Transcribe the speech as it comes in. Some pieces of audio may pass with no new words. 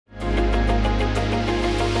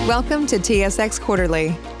Welcome to TSX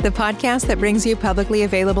Quarterly, the podcast that brings you publicly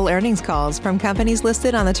available earnings calls from companies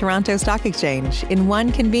listed on the Toronto Stock Exchange in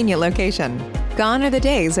one convenient location. Gone are the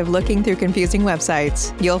days of looking through confusing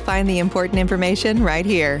websites. You'll find the important information right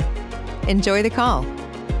here. Enjoy the call.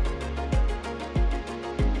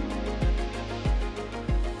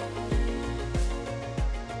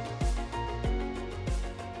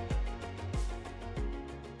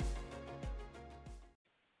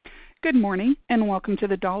 Good morning and welcome to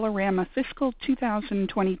the Dollarama Fiscal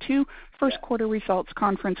 2022 First Quarter Results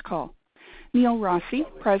Conference Call. Neil Rossy,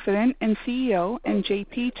 President and CEO, and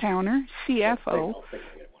JP Towner, CFO,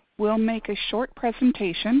 will make a short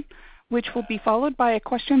presentation which will be followed by a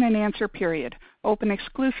question and answer period open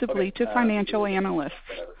exclusively to financial analysts.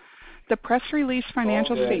 The press release,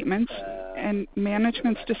 financial statements, and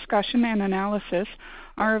management's discussion and analysis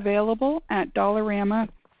are available at Dollarama.com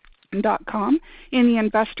in the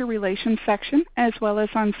Investor Relations section, as well as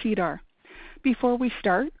on SEDAR. Before we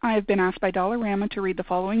start, I have been asked by Dollarama to read the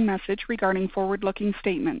following message regarding forward-looking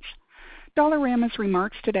statements. Dollarama's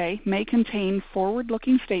remarks today may contain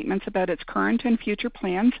forward-looking statements about its current and future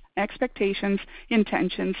plans, expectations,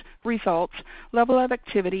 intentions, results, level of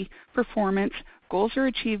activity, performance, goals or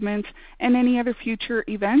achievements, and any other future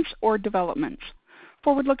events or developments.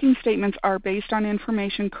 Forward-looking statements are based on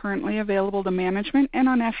information currently available to management and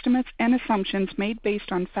on estimates and assumptions made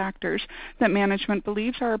based on factors that management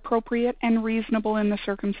believes are appropriate and reasonable in the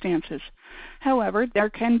circumstances. However, there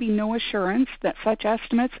can be no assurance that such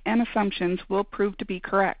estimates and assumptions will prove to be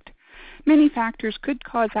correct. Many factors could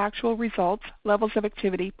cause actual results, levels of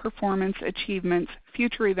activity, performance, achievements,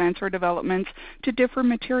 future events or developments to differ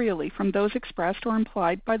materially from those expressed or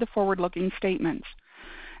implied by the forward-looking statements.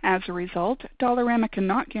 As a result, Dollarama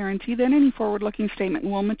cannot guarantee that any forward-looking statement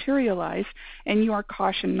will materialize, and you are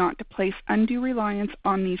cautioned not to place undue reliance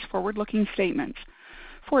on these forward-looking statements.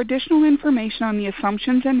 For additional information on the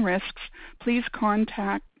assumptions and risks, please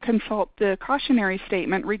consult the cautionary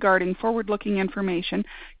statement regarding forward-looking information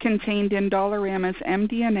contained in Dollarama's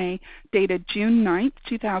MD&A dated June 9,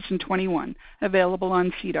 2021, available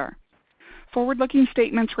on SEDAR. Forward-looking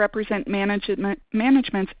statements represent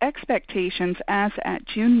management's expectations as at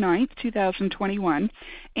June 9, 2021,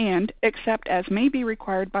 and, except as may be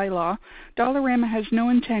required by law, Dollarama has no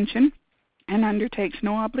intention and undertakes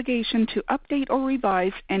no obligation to update or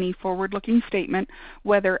revise any forward-looking statement,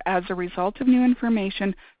 whether as a result of new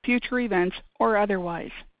information, future events, or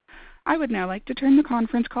otherwise. I would now like to turn the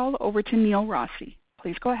conference call over to Neil Rossy.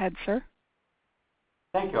 Please go ahead, sir.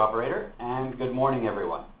 Thank you, operator, and good morning,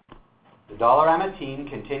 everyone. The Dollarama team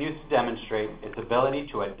continues to demonstrate its ability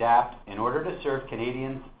to adapt in order to serve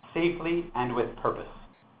Canadians safely and with purpose.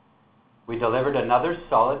 We delivered another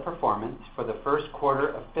solid performance for the first quarter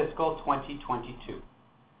of fiscal 2022.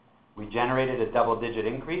 We generated a double-digit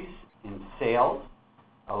increase in sales,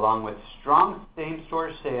 along with strong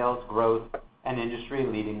same-store sales growth and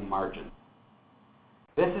industry-leading margins.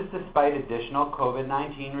 This is despite additional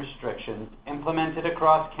COVID-19 restrictions implemented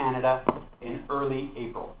across Canada in early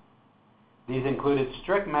April. These included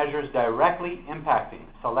strict measures directly impacting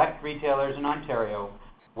select retailers in Ontario,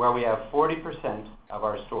 where we have 40% of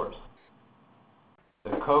our stores. The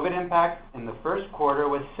COVID impact in the first quarter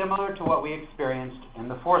was similar to what we experienced in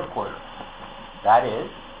the fourth quarter. That is,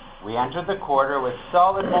 we entered the quarter with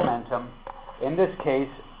solid momentum, in this case,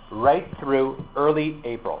 right through early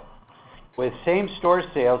April, with same-store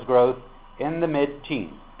sales growth in the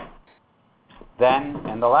mid-teens. Then,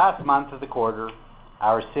 in the last month of the quarter,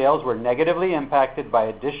 our sales were negatively impacted by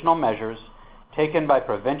additional measures taken by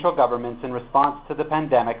provincial governments in response to the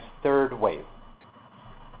pandemic's third wave.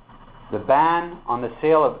 The ban on the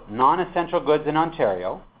sale of non-essential goods in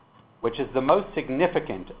Ontario, which is the most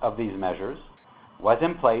significant of these measures, was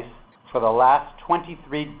in place for the last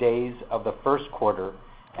 23 days of the first quarter,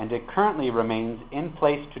 and it currently remains in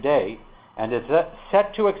place today and is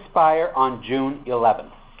set to expire on June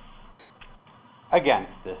 11th.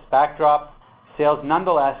 Against this backdrop, sales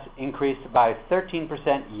nonetheless increased by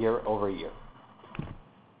 13% year over year.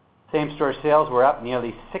 Same-store sales were up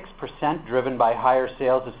nearly 6%, driven by higher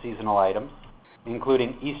sales of seasonal items,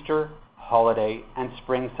 including Easter, holiday, and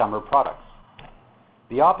spring-summer products.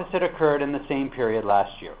 The opposite occurred in the same period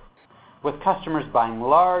last year, with customers buying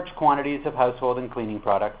large quantities of household and cleaning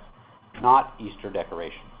products, not Easter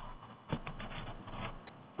decorations.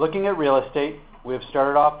 Looking at real estate, we have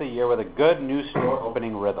started off the year with a good new store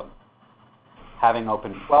opening rhythm, having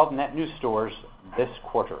opened 12 net new stores this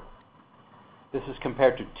quarter. This is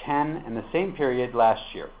compared to 10 in the same period last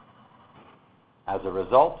year. As a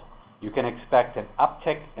result, you can expect an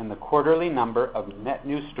uptick in the quarterly number of net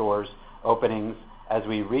new stores openings as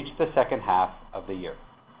we reach the second half of the year.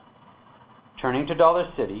 Turning to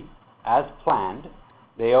Dollarcity, as planned,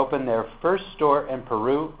 they opened their first store in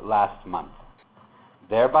Peru last month,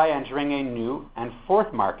 thereby entering a new and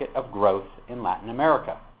fourth market of growth in Latin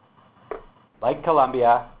America. Like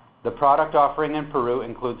Colombia, the product offering in Peru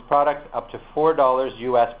includes products up to $4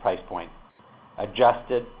 US price point,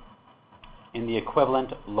 adjusted in the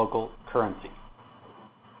equivalent local currency.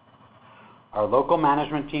 Our local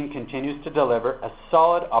management team continues to deliver a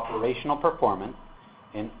solid operational performance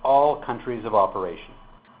in all countries of operation.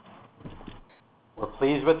 We're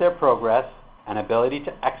pleased with their progress and ability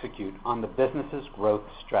to execute on the business's growth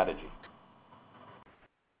strategy.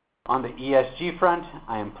 On the ESG front,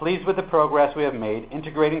 I am pleased with the progress we have made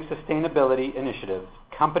integrating sustainability initiatives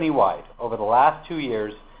company-wide over the last 2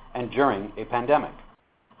 years and during a pandemic.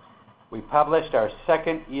 We published our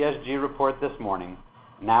second ESG report this morning,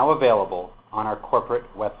 now available on our corporate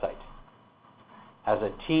website. As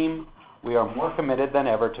a team, we are more committed than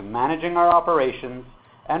ever to managing our operations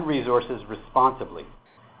and resources responsibly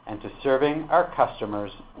and to serving our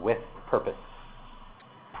customers with purpose.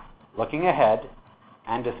 Looking ahead,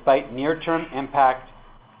 and despite near-term impact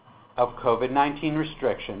of COVID-19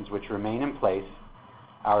 restrictions which remain in place,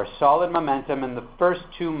 our solid momentum in the first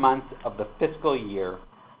 2 months of the fiscal year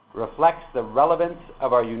reflects the relevance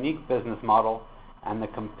of our unique business model and the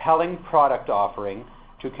compelling product offering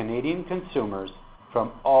to Canadian consumers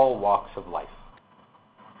from all walks of life.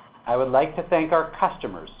 I would like to thank our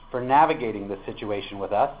customers for navigating this situation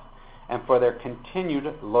with us and for their continued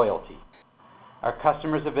loyalty. Our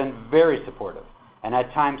customers have been very supportive and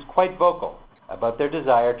at times quite vocal about their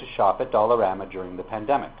desire to shop at Dollarama during the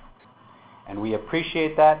pandemic, and we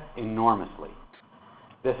appreciate that enormously.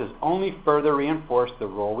 This has only further reinforced the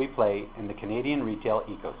role we play in the Canadian retail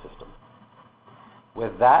ecosystem.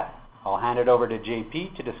 With that, I'll hand it over to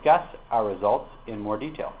JP to discuss our results in more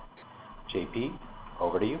detail. JP,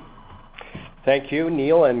 over to you. Thank you,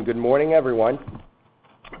 Neil, and good morning, everyone.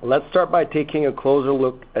 Let's start by taking a closer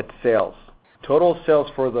look at sales. Total sales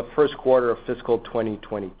for the first quarter of fiscal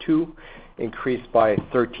 2022 increased by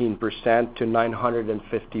 13% to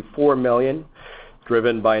 954 million,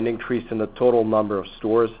 driven by an increase in the total number of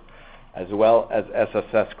stores as well as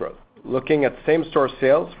SSS growth. Looking at same-store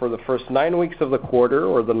sales for the first 9 weeks of the quarter,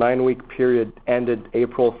 or the 9-week period ended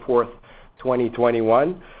April 4th,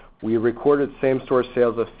 2021, we recorded same-store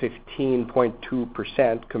sales of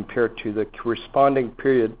 15.2% compared to the corresponding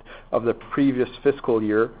period of the previous fiscal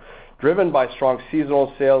year, driven by strong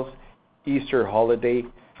seasonal sales, Easter holiday,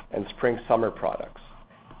 and spring-summer products.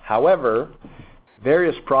 However,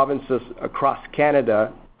 various provinces across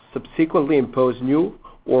Canada subsequently imposed new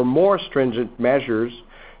or more stringent measures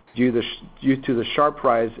due to the sharp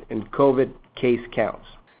rise in COVID case counts.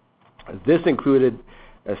 This included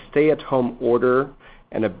a stay-at-home order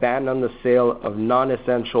and a ban on the sale of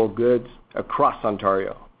non-essential goods across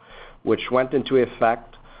Ontario, which went into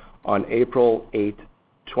effect on April 8,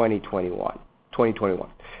 2021.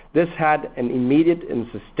 This had an immediate and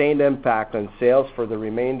sustained impact on sales for the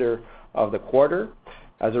remainder of the quarter.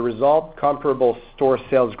 As a result, comparable store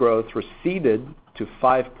sales growth receded to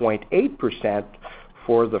 5.8%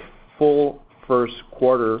 for the full first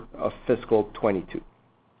quarter of fiscal 22.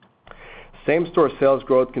 Same-store sales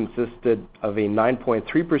growth consisted of a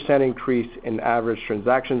 9.3% increase in average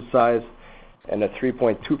transaction size and a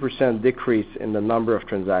 3.2% decrease in the number of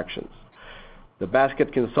transactions. The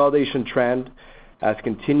basket consolidation trend has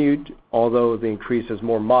continued, although the increase is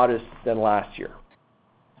more modest than last year.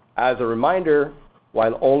 As a reminder,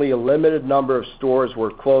 while only a limited number of stores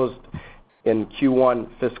were closed in Q1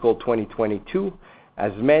 fiscal 2022,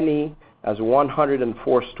 as many as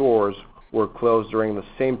 104 stores were closed during the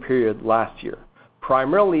same period last year,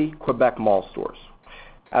 primarily Quebec mall stores,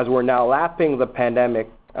 as we're now lapping the pandemic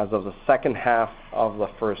as of the second half of the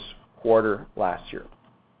first quarter last year.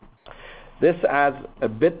 This adds a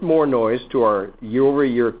bit more noise to our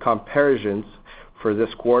year-over-year comparisons for this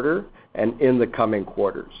quarter and in the coming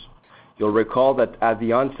quarters. You'll recall that at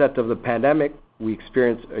the onset of the pandemic, we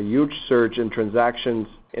experienced a huge surge in transactions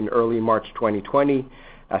in early March 2020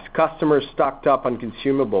 as customers stocked up on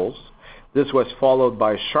consumables. This was followed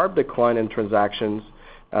by a sharp decline in transactions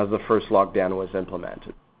as the first lockdown was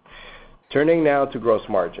implemented. Turning now to gross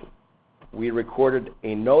margin. We recorded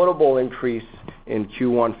a notable increase in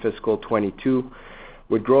Q1 fiscal 22,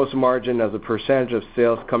 with gross margin as a percentage of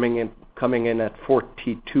sales coming in at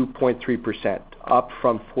 42.3%, up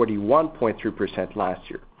from 41.3% last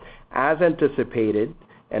year, as anticipated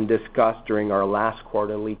and discussed during our last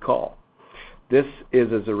quarterly call. This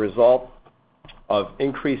is as a result of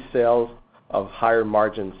increased sales of higher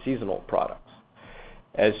margin seasonal products.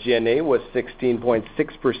 SG&A was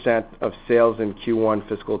 16.6% of sales in Q1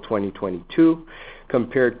 fiscal 2022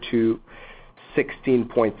 compared to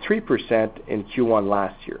 16.3% in Q1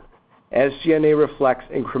 last year. SG&A reflects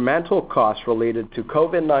incremental costs related to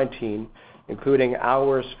COVID-19, including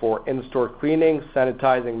hours for in-store cleaning,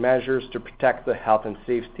 sanitizing measures to protect the health and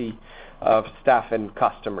safety of staff and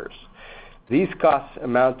customers. These costs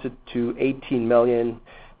amounted to $18 million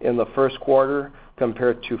in the first quarter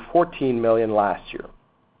compared to $14 million last year.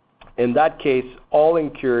 In that case, all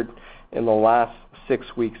incurred in the last 6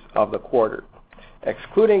 weeks of the quarter.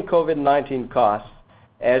 Excluding COVID-19 costs,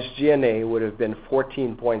 SG&A would have been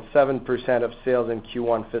 14.7% of sales in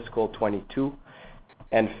Q1 fiscal 22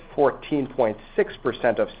 and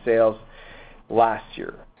 14.6% of sales last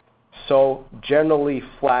year. So generally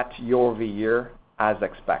flat year-over-year as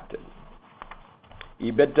expected.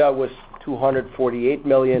 EBITDA was $248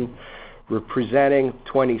 million, representing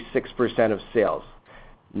 26% of sales.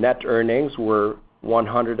 Net earnings were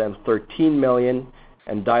 $113 million,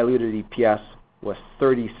 and diluted EPS was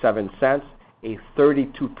 37 cents, a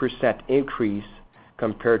 32% increase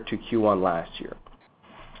compared to Q1 last year.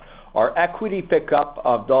 Our equity pickup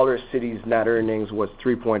of Dollarcity's net earnings was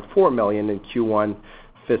 $3.4 million in Q1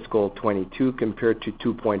 fiscal 22 compared to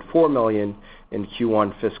 $2.4 million in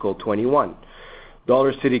Q1 fiscal 21.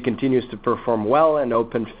 Dollarcity continues to perform well and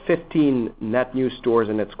opened 15 net new stores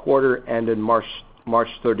in its quarter ended March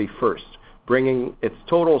 31st, bringing its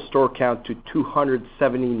total store count to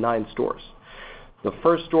 279 stores. The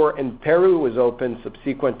first store in Peru was opened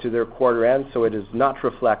subsequent to their quarter end, so it is not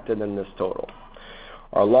reflected in this total.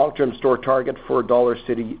 Our long-term store target for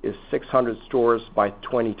Dollarcity is 600 stores by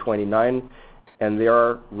 2029, and they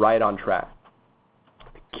are right on track.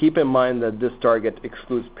 Keep in mind that this target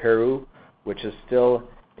excludes Peru, which is still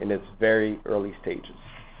in its very early stages.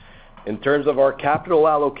 In terms of our capital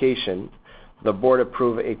allocation, the board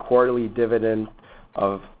approved a quarterly dividend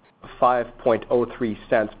of 5.03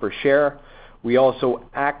 cents per share. We also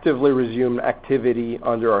actively resumed activity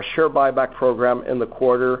under our share buyback program in the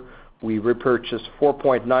quarter. We repurchased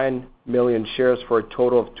 4.9 million shares for a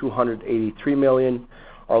total of $283 million.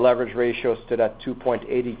 Our leverage ratio stood at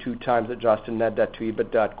 2.82 times adjusted net debt to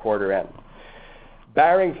EBITDA at quarter end.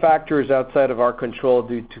 Barring factors outside of our control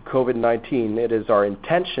due to COVID-19, it is our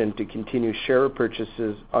intention to continue share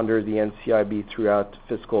purchases under the NCIB throughout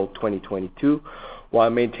fiscal 2022, while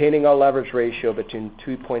maintaining our leverage ratio between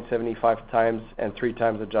 2.75 times and 3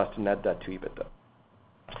 times adjusted net debt to EBITDA.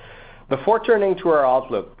 Before turning to our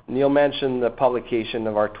outlook, Neil mentioned the publication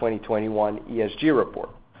of our 2021 ESG report,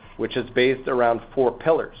 which is based around 4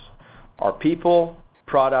 pillars: our people,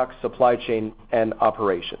 products, supply chain, and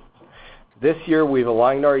operations. This year, we've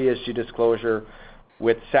aligned our ESG disclosure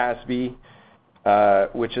with SASB,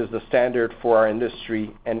 which is the standard for our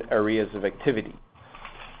industry and areas of activity.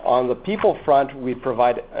 On the people front, we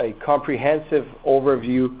provide a comprehensive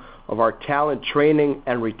overview of our talent training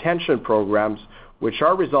and retention programs, which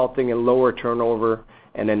are resulting in lower turnover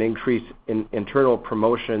and an increase in internal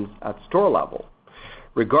promotions at store level.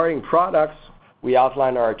 Regarding products, we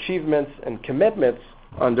outline our achievements and commitments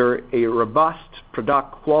under a robust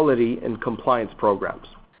product quality and compliance programs.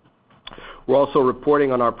 We're also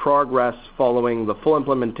reporting on our progress following the full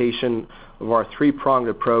implementation of our 3-pronged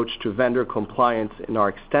approach to vendor compliance in our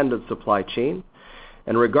extended supply chain.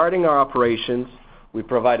 And regarding our operations, we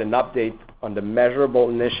provide an update on the measurable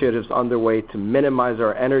initiatives underway to minimize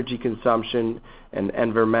our energy consumption and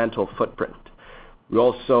environmental footprint. We've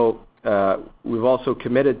also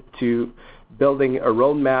committed to building a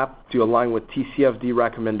roadmap to align with TCFD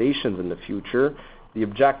recommendations in the future. The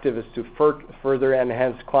objective is to further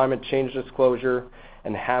enhance climate change disclosure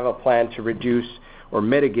and have a plan to reduce or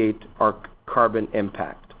mitigate our carbon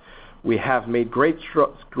impact. We have made great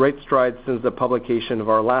strides since the publication of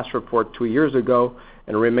our last report 2 years ago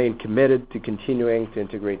and remain committed to continuing to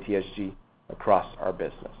integrate ESG across our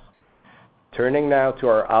business. Turning now to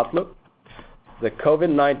our outlook. The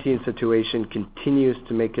COVID-19 situation continues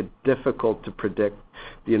to make it difficult to predict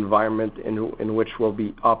the environment in which we'll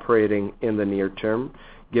be operating in the near term,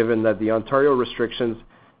 given that the Ontario restrictions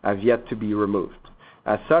have yet to be removed.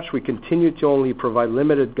 As such, we continue to only provide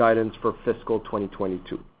limited guidance for fiscal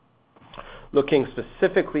 2022. Looking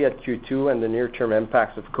specifically at Q2 and the near-term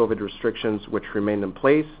impacts of COVID restrictions which remain in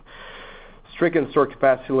place, strict in-store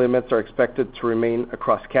capacity limits are expected to remain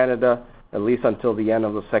across Canada at least until the end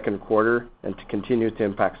of the second quarter and to continue to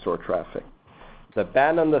impact store traffic. The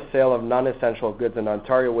ban on the sale of non-essential goods in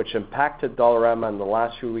Ontario, which impacted Dollarama in the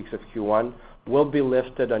last few weeks of Q1, will be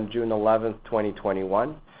lifted on June 11,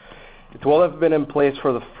 2021. It will have been in place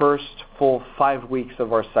for the first full 5 weeks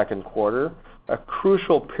of our second quarter. a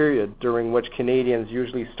crucial period during which Canadians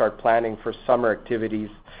usually start planning for summer activities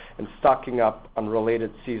and stocking up on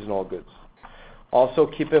related seasonal goods. Also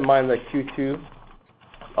keep in mind that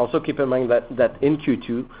in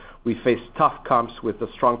Q2 we faced tough comps with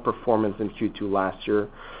a strong performance in Q2 last year,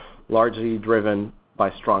 largely driven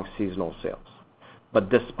by strong seasonal sales. But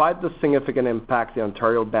despite the significant impact the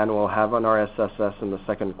Ontario ban will have on our SSS in the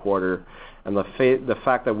second quarter and the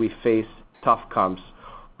fact that we face tough comps,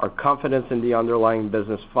 our confidence in the underlying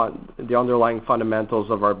fundamentals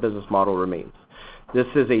of our business model remains. This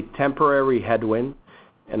is a temporary headwind,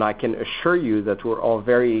 and I can assure you that we're all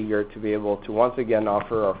very eager to be able to once again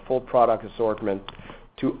offer our full product assortment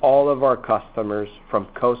to all of our customers from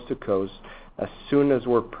coast to coast as soon as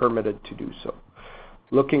we're permitted to do so.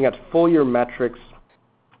 Looking at full year metrics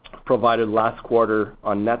provided last quarter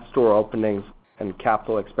on net store openings and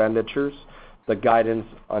capital expenditures, the guidance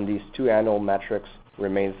on these two annual metrics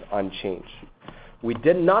remains unchanged. We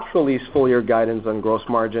did not release full year guidance on gross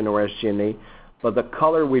margin or SG&A, but the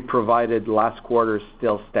color we provided last quarter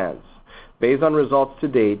still stands. Based on results to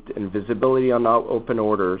date and visibility on our open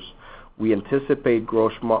orders, we anticipate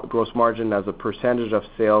gross margin as a percentage of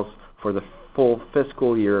sales for the full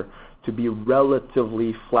fiscal year to be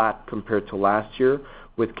relatively flat compared to last year,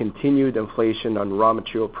 with continued inflation on raw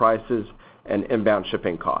material prices and inbound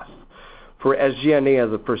shipping costs. For SG&A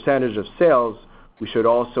as a percentage of sales, we should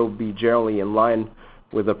also be generally in line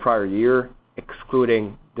with the prior year,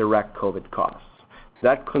 excluding direct COVID costs.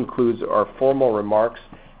 That concludes our formal remarks.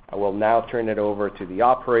 I will now turn it over to the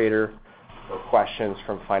operator for questions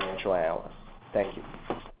from financial analysts. Thank you.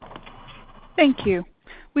 Thank you.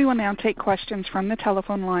 We will now take questions from the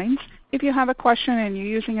telephone lines. If you have a question and you're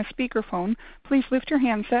using a speakerphone, please lift your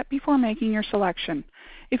handset before making your selection.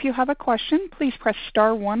 If you have a question, please press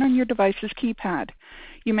star 1 on your device's keypad.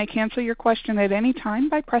 You may cancel your question at any time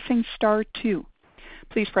by pressing star 2.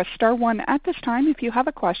 Please press star 1 at this time if you have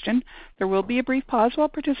a question. There will be a brief pause while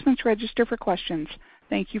participants register for questions.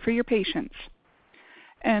 Thank you for your patience.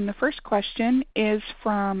 And the first question is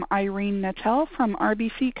from Irene Nattel from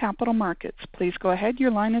RBC Capital Markets. Please go ahead.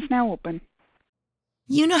 Your line is now open.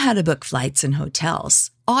 You know how to book flights and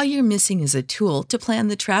hotels. All you're missing is a tool to plan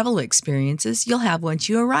the travel experiences you'll have once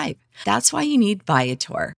you arrive. That's why you need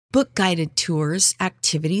Viator. Book guided tours,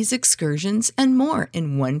 activities, excursions, and more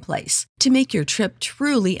in one place to make your trip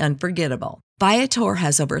truly unforgettable. Viator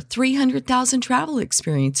has over 300,000 travel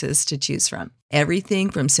experiences to choose from.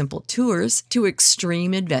 Everything from simple tours to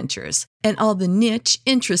extreme adventures and all the niche,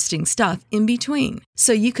 interesting stuff in between.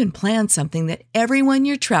 So you can plan something that everyone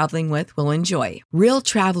you're traveling with will enjoy. Real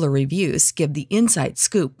traveler reviews give the inside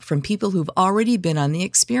scoop from people who've already been on the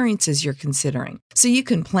experiences you're considering. So you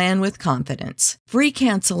can plan with confidence. Free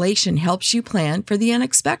cancellation helps you plan for the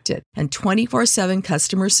unexpected. And 24/7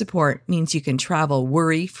 customer support means you can travel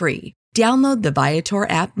worry-free. Download the Viator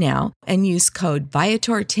app now and use code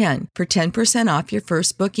Viator10 for 10% off your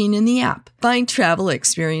first booking in the app. Find travel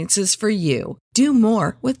experiences for you. Do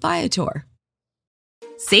more with Viator.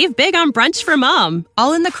 Save big on brunch for mom,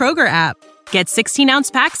 all in the Kroger app. Get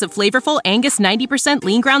 16-ounce packs of flavorful Angus 90%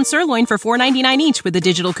 lean ground sirloin for $4.99 each with a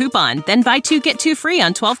digital coupon. Then buy 2, get 2 free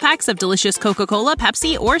on 12 packs of delicious Coca-Cola,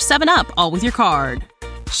 Pepsi, or 7-Up, all with your card.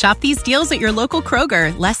 Shop these deals at your local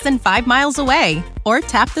Kroger, less than 5 miles away. Or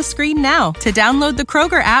tap the screen now to download the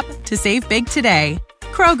Kroger app to save big today.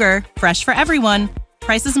 Kroger, fresh for everyone.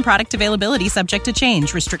 Prices and product availability subject to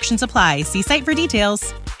change. Restrictions apply. See site for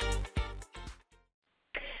details.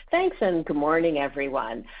 Thanks, and good morning,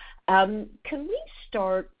 everyone. Can we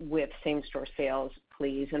start with same-store sales,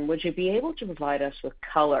 please? And would you be able to provide us with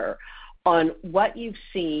color on what you've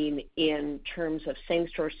seen in terms of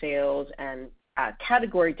same-store sales and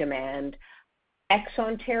category demand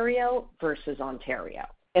ex-Ontario versus Ontario?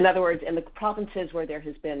 In other words, in the provinces where there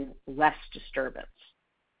has been less disturbance.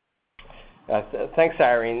 Thanks,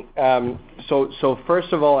 Irene. So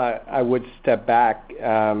first of all, I would step back,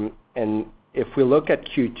 and if we look at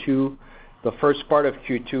Q2, the first part of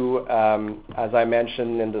Q2, as I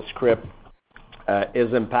mentioned in the script,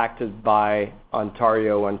 is impacted by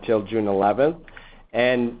Ontario until June 11th,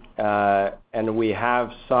 and we have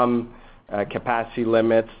some capacity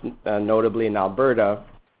limits, notably in Alberta,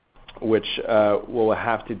 which we'll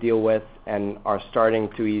have to deal with and are starting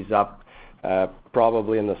to ease up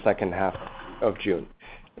probably in the second half of June.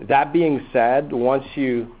 That being said, once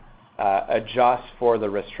you adjust for the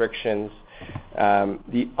restrictions,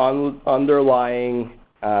 the underlying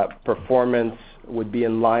performance would be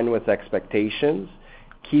in line with expectations,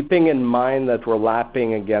 keeping in mind that we're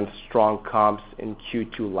lapping against strong comps in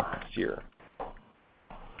Q2 last year.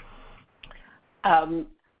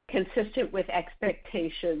 Consistent with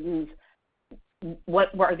expectations, what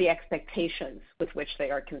are the expectations with which they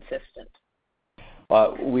are consistent?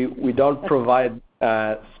 We don't provide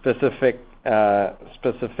specific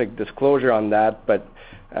disclosure on that, but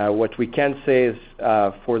what we can say is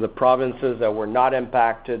for the provinces that were not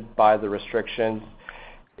impacted by the restrictions,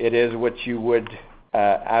 it is what you would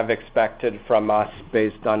have expected from us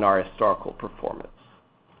based on our historical performance.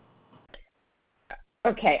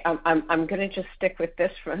 Okay, I'm going to just stick with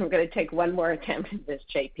this. I'm going to take one more attempt at this,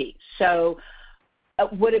 JP. So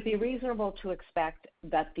would it be reasonable to expect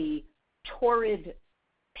that the torrid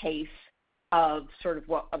pace of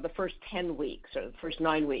of the first 10 weeks or the first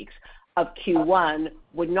 9 weeks of Q1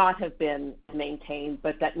 would not have been maintained,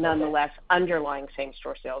 but that nonetheless underlying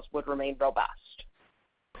same-store sales would remain robust?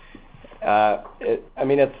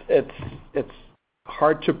 It's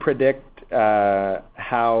hard to predict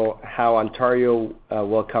how Ontario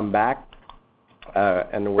will come back,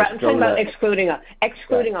 and we're still about excluding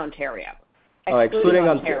Ontario. Excluding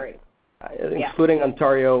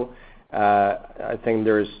Ontario, I think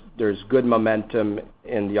there's good momentum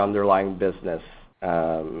in the underlying business,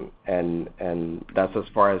 and that's as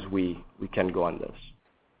far as we can go on this.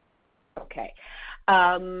 Okay.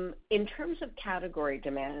 In terms of category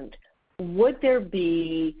demand, would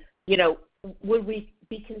we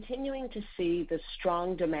be continuing to see the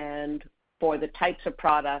strong demand for the types of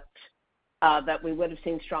products that we would have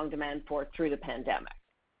seen strong demand for through the pandemic?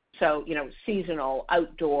 So, seasonal,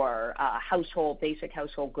 outdoor, basic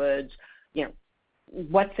household goods,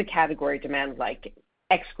 what's the category demand like,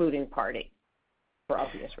 excluding party, for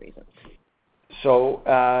obvious reasons? So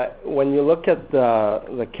when you look at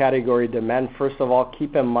the category demand, first of all,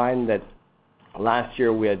 keep in mind that last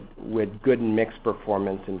year we had good mixed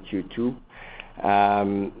performance in Q2.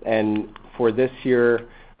 And for this year,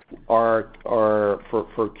 for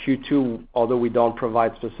Q2, although we don't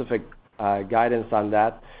provide specific guidance on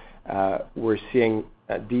that, we're seeing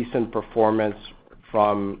a decent performance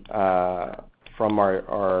from our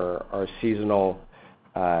seasonal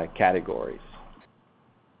categories.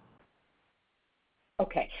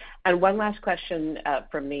 Okay. And one last question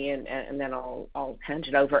from me, and then I'll hand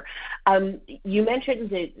it over. You mentioned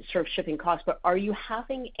the sort of shipping costs, but are you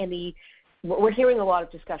having any? We're hearing a lot of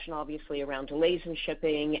discussion, obviously, around delays in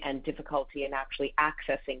shipping and difficulty in actually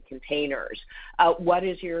accessing containers. What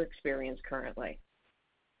is your experience currently?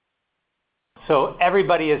 So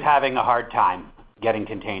everybody is having a hard time getting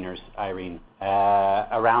containers, Irene,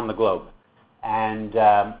 around the globe, and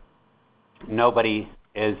nobody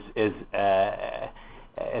is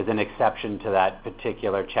an exception to that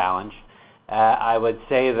particular challenge. I would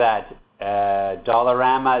say that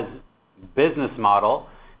Dollarama's business model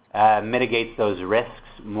mitigates those risks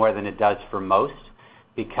more than it does for most,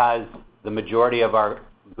 because the majority of our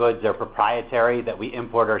goods are proprietary that we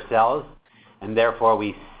import ourselves, and therefore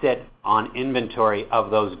we sit on inventory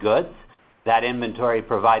of those goods. That inventory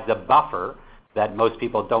provides a buffer that most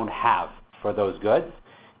people don't have for those goods,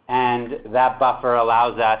 and that buffer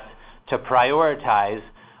allows us to prioritize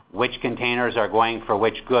which containers are going for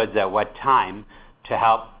which goods at what time to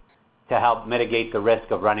help mitigate the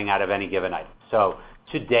risk of running out of any given item. So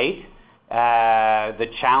to date, the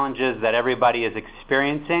challenges that everybody is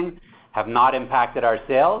experiencing have not impacted our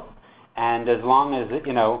sales, and as long as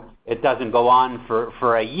it doesn't go on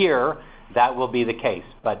for a year, that will be the case.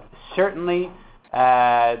 But certainly,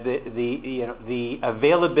 the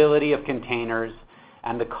availability of containers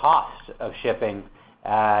and the cost of shipping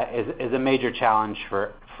is a major challenge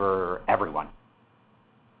for everyone.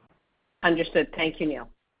 Understood. Thank you, Neil.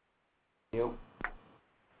 Thank you.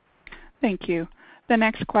 Thank you. The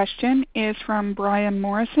next question is from Brian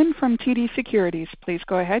Morrison from TD Securities. Please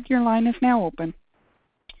go ahead. Your line is now open.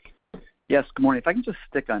 Yes, good morning. If I can just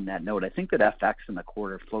stick on that note, I think that FX in the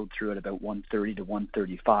quarter flowed through at about 130 to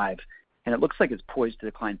 135, and it looks like it's poised to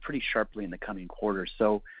decline pretty sharply in the coming quarters.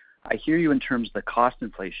 So I hear you in terms of the cost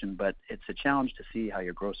inflation, but it's a challenge to see how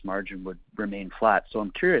your gross margin would remain flat. So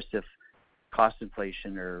I'm curious if cost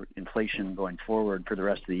inflation or inflation going forward for the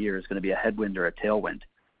rest of the year is going to be a headwind or a tailwind.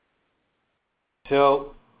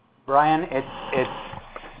 So, Brian,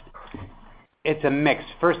 it's a mix.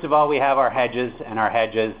 First of all, we have our hedges, and our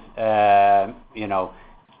hedges,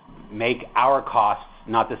 make our costs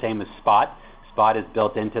not the same as spot. Spot is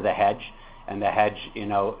built into the hedge, and the hedge,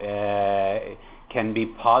 can be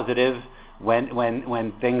positive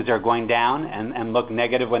when things are going down and look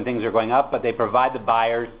negative when things are going up, but they provide the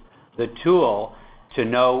buyers the tool to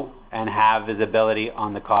know and have visibility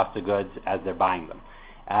on the cost of goods as they're buying them.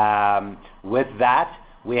 With that,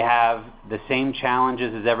 we have the same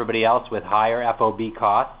challenges as everybody else with higher FOB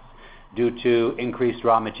costs due to increased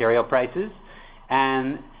raw material prices.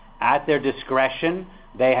 And at their discretion,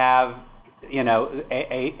 they have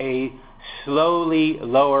a slowly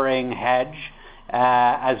lowering hedge,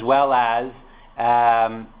 as well as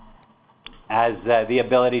the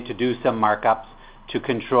ability to do some markups to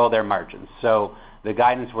control their margins. So the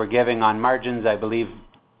guidance we're giving on margins, I believe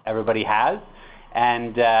everybody has,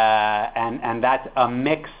 and that's a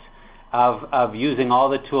mix of using all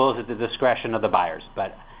the tools at the discretion of the buyers.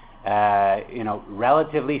 But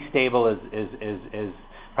relatively stable is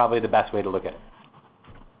probably the best way to look at it.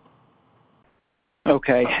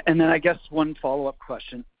 Okay, and then I guess one follow-up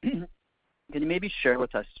question. Can you maybe share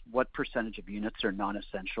with us what percentage of units are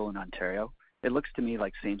non-essential in Ontario? It looks to me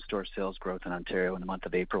like same-store sales growth in Ontario in the month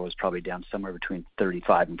of April was probably down somewhere between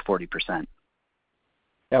 35 and 40%.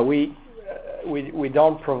 Yeah, we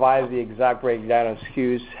don't provide the exact breakdown of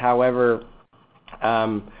SKUs. However,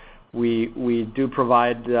 we do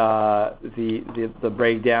provide the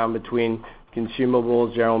breakdown between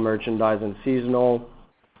consumables, general merchandise, and seasonal.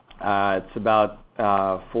 It's about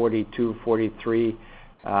 42%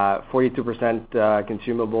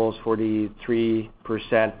 consumables,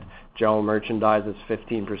 43% general merchandise, is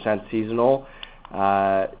 15% seasonal.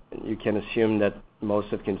 You can assume that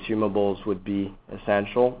most of consumables would be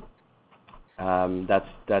essential. That's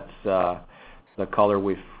the color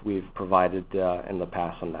we've provided in the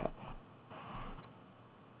past on that.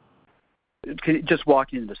 Just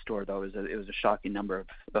walking into the store, though, it was a shocking number of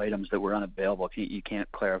items that were unavailable. You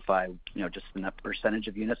can't clarify, just the percentage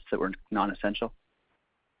of units that were non-essential?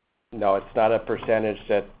 No, it's not a percentage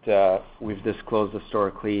that we've disclosed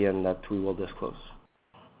historically and that we will disclose.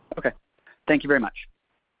 Okay. Thank you very much.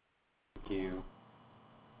 Thank you.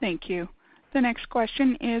 Thank you. The next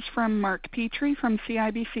question is from Mark Petrie from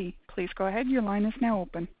CIBC. Please go ahead. Your line is now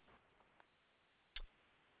open.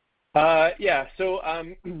 So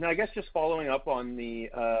I guess just following up on the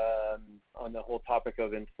whole topic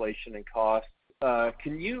of inflation and costs,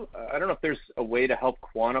 can you, I don't know if there's a way to help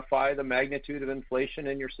quantify the magnitude of inflation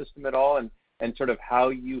in your system at all, and sort of how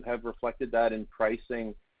you have reflected that in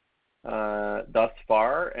pricing thus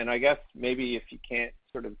far. And I guess maybe if you can't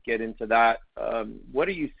sort of get into that, what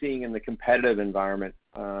are you seeing in the competitive environment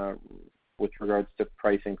with regards to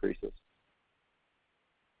price increases?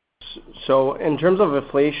 So in terms of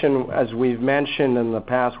inflation, as we've mentioned in the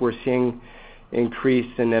past, we're seeing increase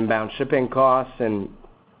in inbound shipping costs and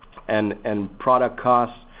product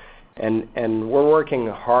costs, and we're working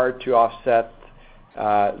hard to offset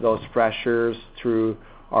those pressures through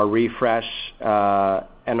our refresh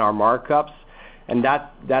and our markups, and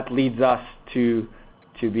that leads us to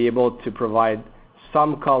be able to provide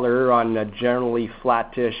some color on a generally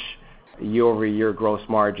flattish year-over-year gross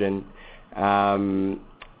margin.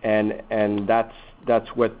 And that's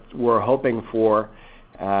what we're hoping for,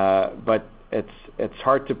 but it's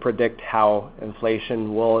hard to predict how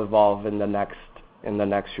inflation will evolve in the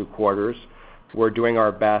next few quarters. We're doing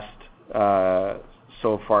our best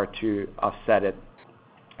so far to offset it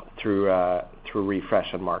through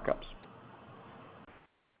refresh and markups.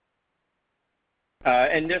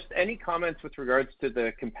 And just any comments with regards to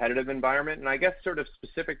the competitive environment, and I guess sort of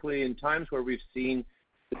specifically in times where we've seen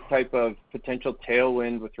this type of potential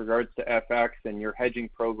tailwind with regards to FX and your hedging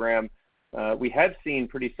program, we have seen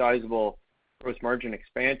pretty sizable gross margin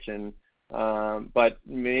expansion, but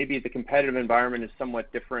maybe the competitive environment is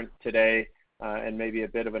somewhat different today, and maybe a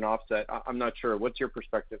bit of an offset. I'm not sure. What's your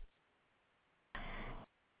perspective?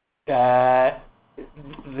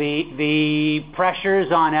 The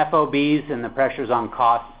pressures on FOBs and the pressures on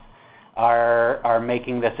costs are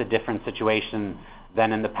making this a different situation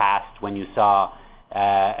than in the past when you saw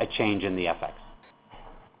a change in the FX.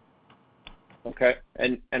 Okay,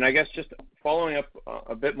 and I guess just following up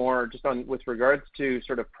a bit more just on with regards to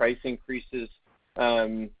sort of price increases,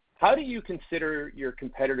 how do you consider your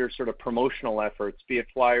competitors' sort of promotional efforts, be it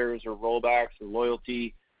flyers or rollbacks or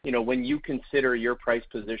loyalty, when you consider your price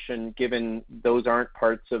position, given those aren't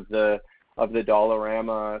parts of the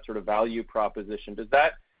Dollarama sort of value proposition?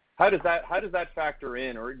 How does that factor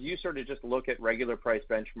in, or do you sort of just look at regular price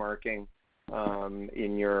benchmarking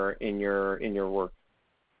in your work?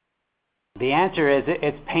 The answer is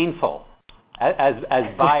it's painful. As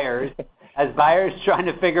buyers trying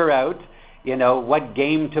to figure out, what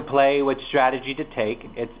game to play, what strategy to take.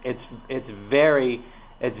 It's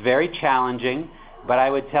very challenging. But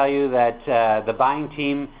I would tell you that the buying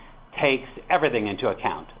team takes everything into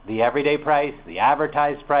account: the everyday price, the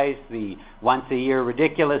advertised price, the once-a-year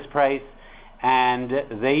ridiculous price, and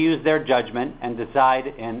they use their judgment and decide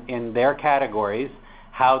in their categories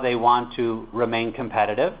how they want to remain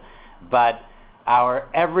competitive. But our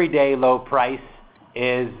everyday low price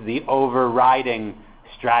is the overriding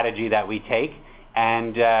strategy that we take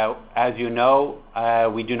And as you know,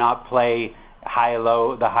 we do not play the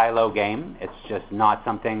high-low game. It's just not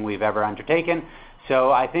something we've ever undertaken.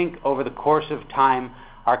 So I think over the course of time,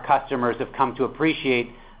 our customers have come to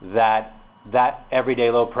appreciate that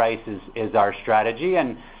everyday low price is our strategy.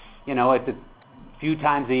 And, you know, at the few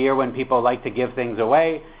times a year when people like to give things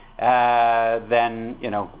away, then,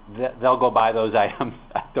 you know, they'll go buy those items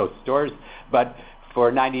at those stores. But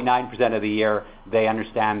for 99% of the year, they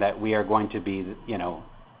understand that we are going to be, you know,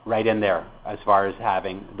 right in there as far as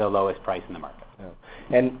having the lowest price in the market.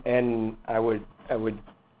 Yeah. And I would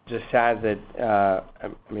just add that,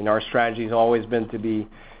 I mean, our strategy has always been to be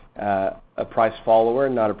a price follower,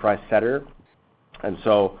 not a price setter. And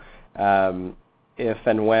so if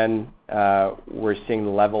and when we're seeing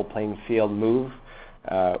the level playing field move,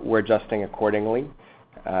 we're adjusting accordingly.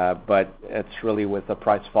 But it's really with a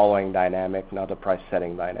price following dynamic, not a price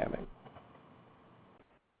setting dynamic.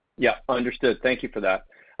 Yeah, understood. Thank you for that.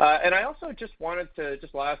 And I also just wanted to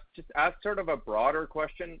ask sort of a broader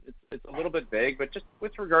question. It's a little bit vague, but just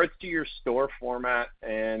with regards to your store format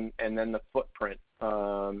and then the footprint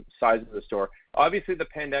size of the store. Obviously, the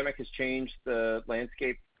pandemic has changed the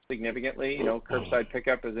landscape significantly. You know, curbside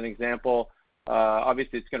pickup as an example.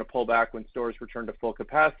 Obviously, it's going to pull back when stores return to full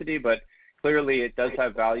capacity, but clearly it does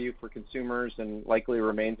have value for consumers and likely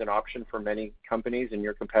remains an option for many companies and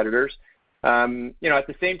your competitors. You know, at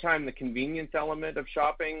the same time, the convenience element of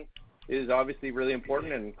shopping is obviously really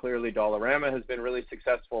important, and clearly Dollarama has been really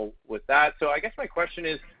successful with that. So I guess my question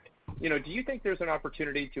is, you know, do you think there's an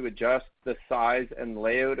opportunity to adjust the size and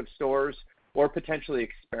layout of stores or potentially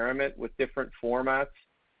experiment with different formats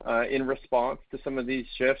in response to some of these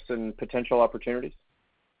shifts and potential opportunities?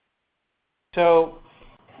 So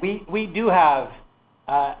we do have,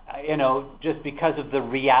 you know, just because of the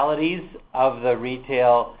realities of the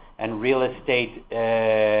retail and real estate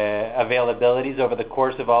availabilities over the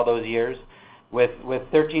course of all those years, with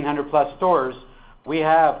 1,300 plus stores, we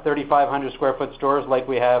have 3,500 square foot stores like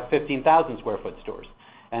we have 15,000 square foot stores.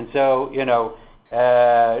 And so, you know,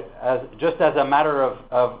 just as a matter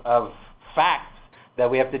of facts that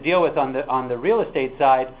we have to deal with on the real estate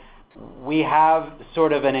side, we have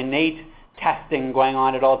sort of an innate testing going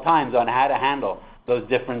on at all times on how to handle those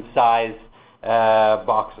different size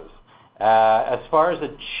boxes. As far as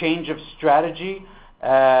a change of strategy,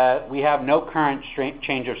 we have no current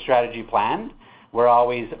change of strategy planned. We're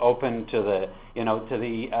always open to the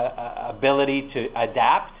ability to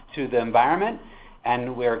adapt to the environment,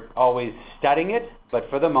 and we're always studying it. But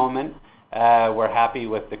for the moment, we're happy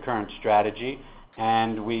with the current strategy,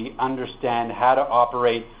 and we understand how to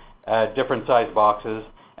operate different size boxes,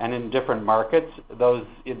 and in different markets, those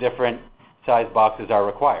different size boxes are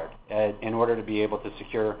required in order to be able to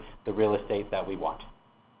secure the real estate that we want.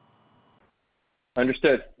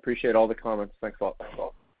 Understood. Appreciate all the comments. Thanks a lot.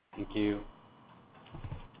 Thank you.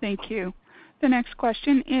 Thank you. The next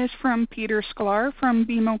question is from Peter Sklar from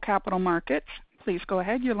BMO Capital Markets. Please go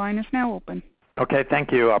ahead. Your line is now open. Okay.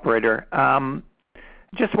 Thank you, operator.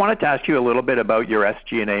 Just wanted to ask you a little bit about your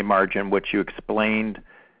SG&A margin, which you explained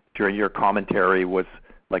during your commentary was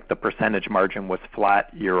like the percentage margin was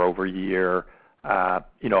flat year over year,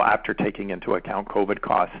 you know, after taking into account COVID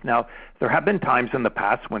costs. Now, there have been times in the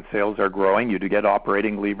past when sales are growing, you do get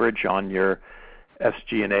operating leverage on your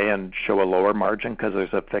SG&A and show a lower margin because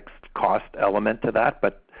there's a fixed cost element to that.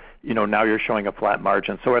 But, you know, now you're showing a flat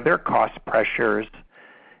margin. So are there cost pressures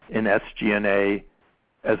in SG&A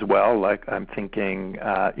as well? Like I'm thinking,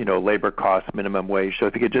 you know, labor costs, minimum wage. So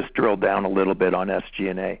if you could just drill down a little bit on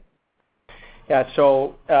SG&A. Yeah,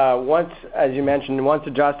 so once, as you mentioned, once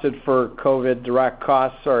adjusted for COVID direct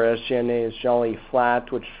costs, our SG&A is generally flat,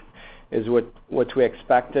 which is what we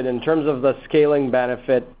expected. In terms of the scaling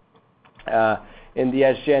benefit in the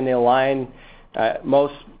SG&A line,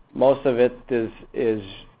 most of it is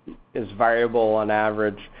variable on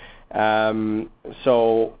average.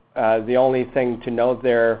 So the only thing to note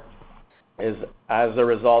there is as a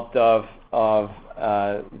result of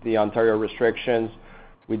the Ontario restrictions,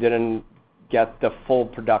 we didn't get the full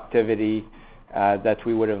productivity that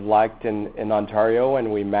we would have liked in Ontario,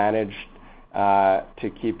 and we managed to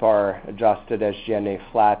keep our adjusted SG&A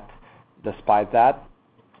flat despite that.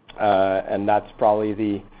 And that's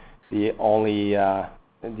probably the only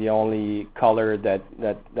color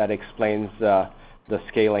that explains the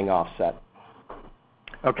scaling offset.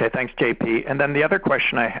 Okay, thanks, JP. And then another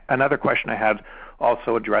question I had,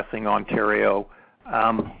 also addressing Ontario,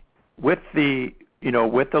 with the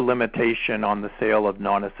limitation on the sale of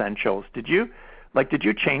non-essentials, did you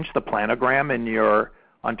change the planogram in your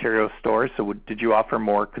Ontario stores? So did you offer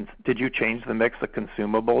more? Did you change the mix of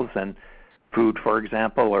consumables and food, for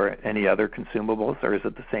example, or any other consumables, or is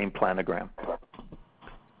it the same planogram?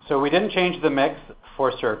 So we didn't change the mix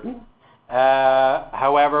for certain.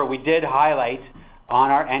 However, we did highlight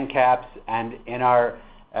on our end caps and in our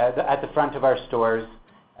at the front of our stores,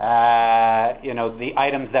 the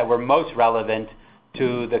items that were most relevant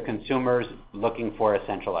to the consumers looking for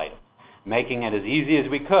essential items, making it as easy as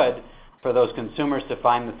we could for those consumers to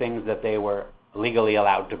find the things that they were legally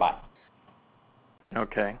allowed to buy.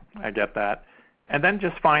 Okay, I get that. And then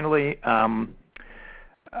just finally, I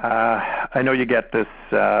know you get this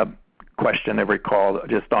question every call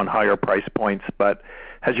just on higher price points, but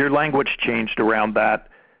has your language changed around that,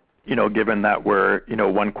 given that we're,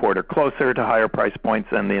 one quarter closer to higher price points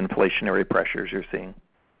and the inflationary pressures you're seeing?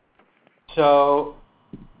 So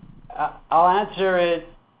I'll answer it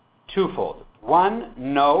twofold. One,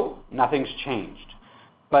 no, nothing's changed.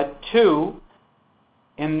 But two,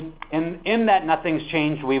 in that nothing's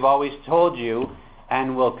changed, we've always told you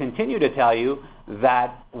and will continue to tell you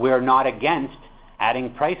that we're not against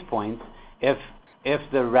adding price points if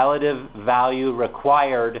the relative value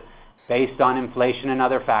required based on inflation and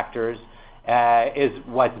other factors is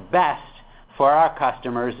what's best for our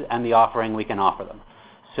customers and the offering we can offer them.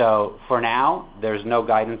 So for now, there's no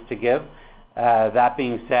guidance to give. That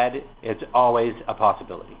being said, it's always a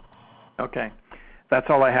possibility. Okay. That's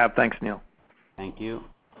all I have. Thanks, Neil. Thank you.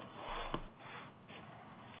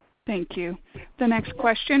 Thank you. The next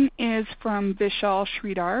question is from Vishal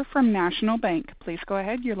Shreedhar from National Bank. Please go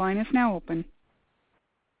ahead. Your line is now open.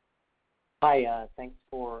 Hi. Thanks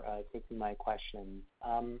for taking my question.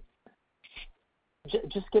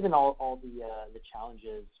 Just given all the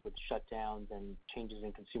challenges with shutdowns and changes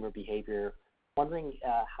in consumer behavior, wondering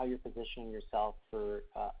how you're positioning yourself for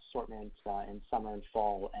assortment in summer and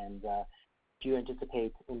fall, and do you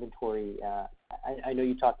anticipate inventory? I know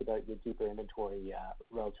you talked about your deeper inventory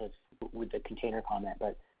relative with the container comment,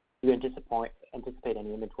 but do you anticipate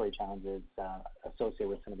any inventory challenges associated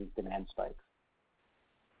with some of these demand spikes?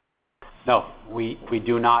 No, we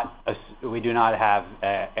do not have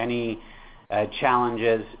any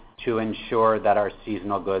challenges to ensure that our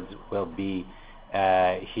seasonal goods will be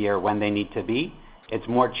here when they need to be. It's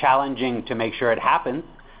more challenging to make sure it happens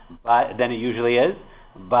than it usually is,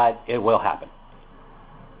 but it will happen.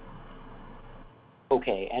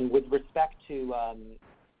 Okay, and with respect to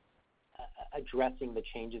addressing the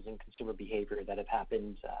changes in consumer behavior that have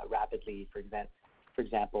happened rapidly, for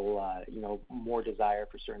example, more desire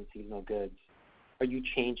for certain seasonal goods, are you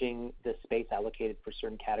changing the space allocated for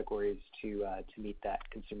certain categories to meet that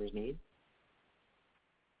consumer's need?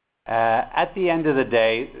 At the end of the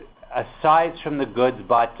day, aside from the goods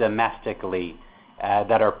bought domestically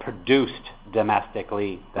that are produced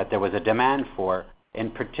domestically, that there was a demand for,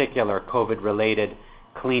 in particular COVID-related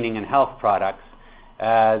cleaning and health products,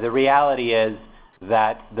 the reality is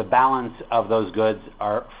that the balance of those goods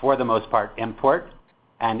are, for the most part, import,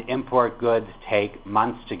 and import goods take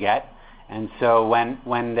months to get. And so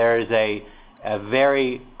when there's a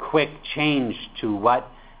very quick change to what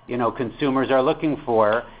consumers are looking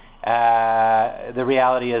for, the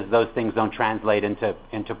reality is those things don't translate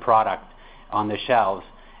into product on the shelves.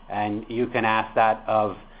 And you can ask that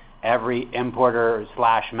of every importer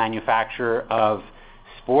 / manufacturer of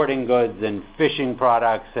sporting goods and fishing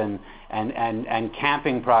products and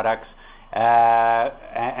camping products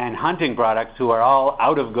and hunting products, who are all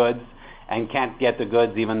out of goods and can't get the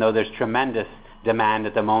goods, even though there's tremendous demand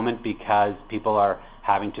at the moment because people are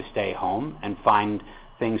having to stay home and find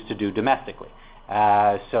things to do domestically.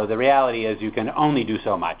 So the reality is you can only do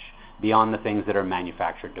so much beyond the things that are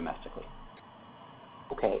manufactured domestically.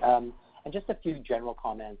 Okay, and just a few general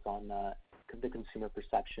comments on the consumer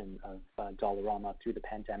perception of Dollarama through the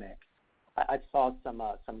pandemic. I saw some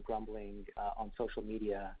grumbling on social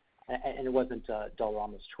media, and it wasn't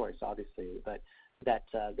Dollarama's choice, obviously, but that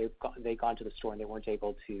they've gone to the store and they weren't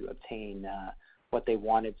able to obtain what they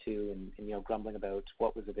wanted to, and grumbling about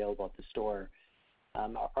what was available at the store.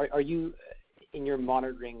 Are you, in your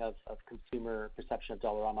monitoring of consumer perception of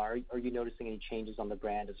Dollarama, are you noticing any changes on the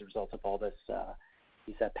brand as a result of all this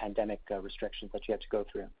these pandemic restrictions that you have to go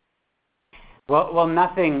through? Well,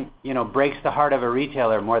 nothing breaks the heart of a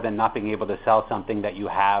retailer more than not being able to sell something that you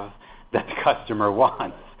have that the customer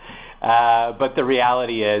wants. But the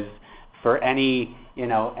reality is, for any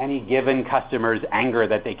given customer's anger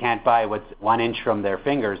that they can't buy what's 1 inch from their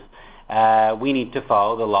fingers, we need to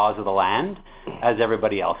follow the laws of the land, as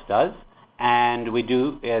everybody else does, and we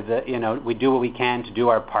do what we can to do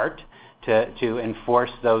our part to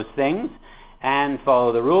enforce those things and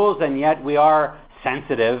follow the rules, and yet we are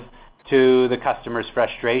sensitive to the customer's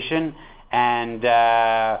frustration, and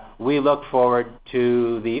we look forward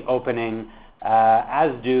to the opening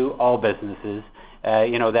as do all businesses,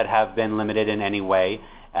 that have been limited in any way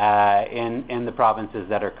in the provinces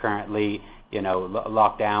that are currently,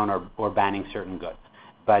 locked down or banning certain goods.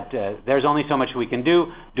 But there's only so much we can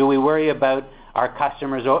do. Do we worry about our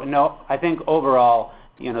customers? No, I think overall,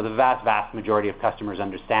 the vast majority of customers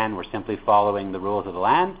understand we're simply following the rules of the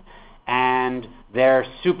land, and they're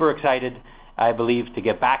super excited, I believe, to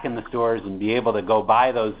get back in the stores and be able to go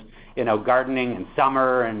buy those, gardening and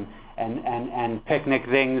summer and picnic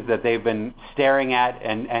things that they've been staring at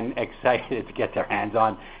and excited to get their hands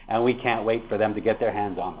on, and we can't wait for them to get their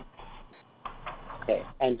hands on them. Okay,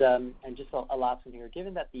 and just a last one here.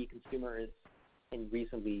 Given that the consumer is in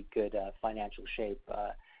reasonably good financial shape,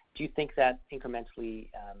 do you think that incrementally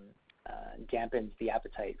dampens the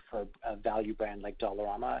appetite for a value brand like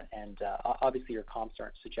Dollarama? And obviously your comps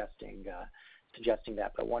aren't suggesting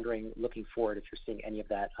that, but wondering, looking forward, if you're seeing any of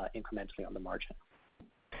that incrementally on the margin.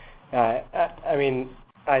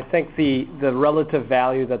 I think the relative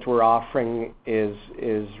value that we're offering is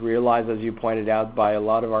realized, as you pointed out, by a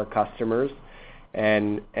lot of our customers,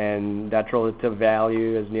 and that relative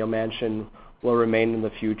value, as Neil mentioned, will remain in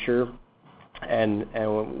the future, and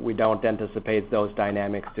we don't anticipate those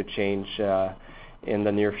dynamics to change in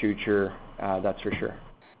the near future. That's for sure.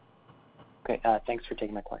 Okay, thanks for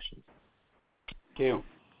taking my questions. Thank you.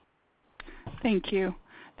 Thank you.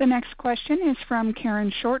 The next question is from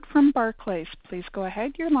Karen Short from Barclays. Please go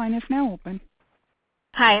ahead. Your line is now open.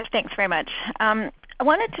 Hi, thanks very much. I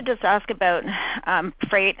wanted to just ask about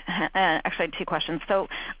freight. Actually, two questions. So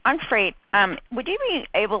on freight, would you be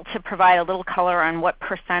able to provide a little color on what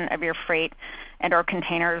 % of your freight and or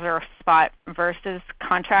containers are spot versus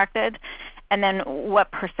contracted? And then what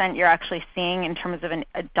 % you're actually seeing in terms of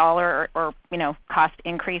a dollar or cost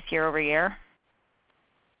increase year over year?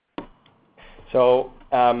 So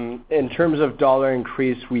in terms of dollar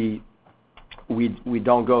increase, we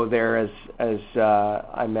don't go there as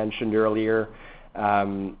I mentioned earlier.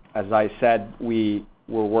 As I said, we're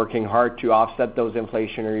working hard to offset those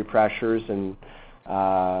inflationary pressures and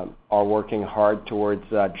are working hard towards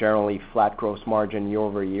generally flat gross margin year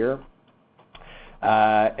over year.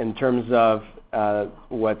 In terms of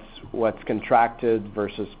what's contracted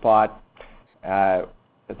versus spot,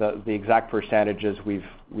 the exact percentages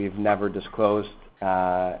we've never disclosed,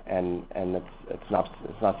 and it's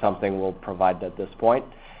not something we'll provide at this point.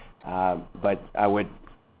 But I would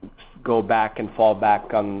go back and fall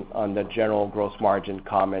back on the general gross margin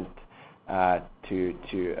comment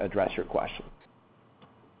to address your question.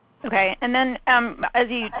 Okay, and then as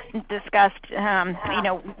you discussed,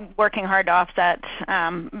 working hard to offset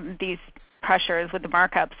these pressures with the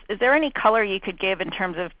markups, is there any color you could give in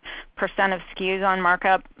terms of % of SKUs on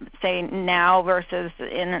markup, say now versus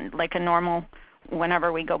in like a normal,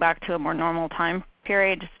 whenever we go back to a more normal time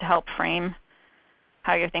period, just to help frame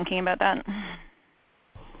how you're thinking about that?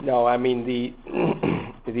 No, I mean,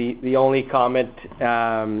 the only comment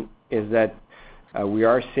is that we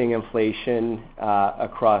are seeing inflation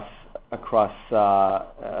across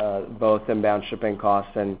both inbound shipping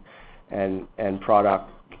costs and product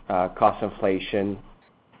cost inflation,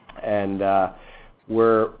 and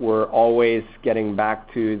we're always getting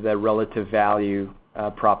back to the relative value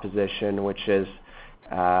proposition, which is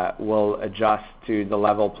we'll adjust to the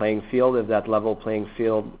level playing field. If that level playing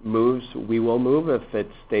field moves, we will move. If it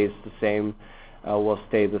stays the same, we'll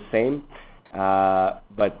stay the same.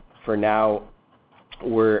 But for now,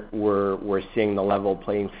 we're seeing the level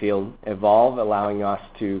playing field evolve, allowing us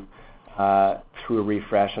to, through a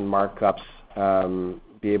refresh and markups,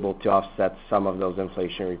 be able to offset some of those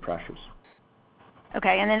inflationary pressures.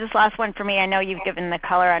 Okay, and then just last one for me. I know you've given the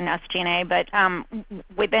color on SG&A, but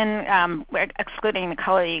within excluding the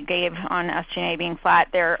color you gave on SG&A being flat,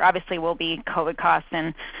 there obviously will be COVID costs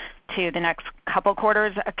into the next couple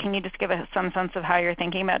quarters. Can you just give us some sense of how you're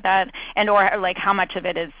thinking about that, and or like how much of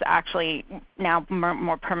it is actually now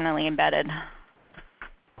more permanently embedded?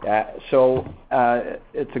 So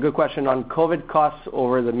it's a good question. On COVID costs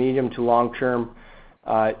over the medium to long term,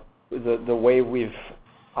 the way we've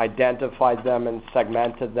identified them and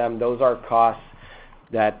segmented them, those are costs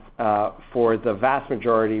that for the vast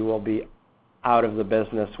majority will be out of the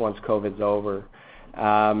business once COVID's over.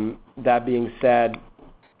 That being said,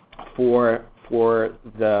 for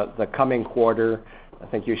the coming quarter, I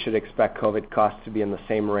think you should expect COVID costs to be in the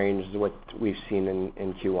same range as what we've seen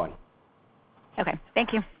in Q1. Okay,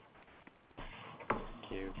 thank you.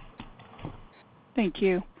 Thank you. Thank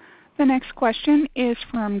you. The next question is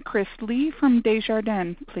from Chris Li from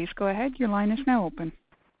Desjardins. Please go ahead. Your line is now open.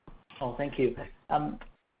 Oh, thank you.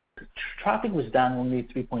 Traffic was down only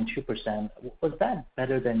 3.2%. Was that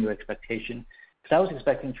better than your expectation? Because I was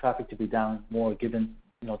expecting traffic to be down more given,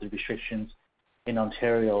 the restrictions in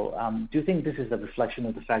Ontario. Do you think this is a reflection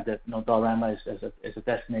of the fact that, Dollarama is a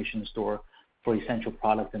destination store for essential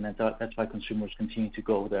products, and that's why consumers continue to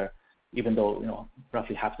go there, even though,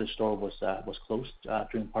 roughly half the store was closed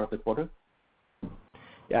during part of the quarter?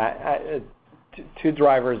 Yeah, two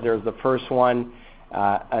drivers. There's the first one,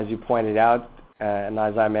 as you pointed out, and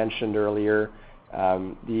as I mentioned earlier,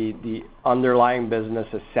 the underlying business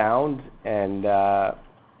is sound and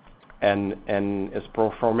is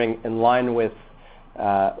performing in line with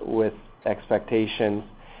expectations.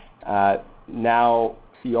 Now,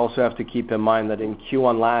 you also have to keep in mind that in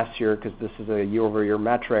Q1 last year, because this is a year-over-year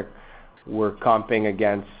metric, we're comping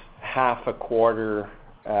against half a quarter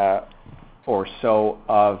or so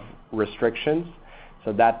of restrictions.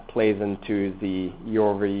 So that plays into the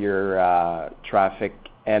year-over-year traffic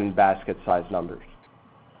and basket size numbers.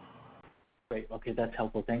 Great. Okay, that's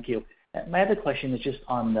helpful. Thank you. My other question is just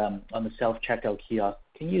on the self-checkout kiosk.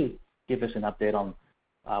 Can you give us an update on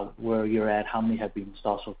where you're at, how many have been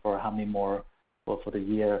installed so far, how many more for the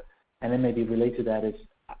year? And then maybe related to that is,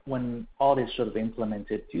 when all this sort of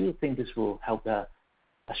implemented, do you think this will help a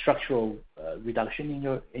structural reduction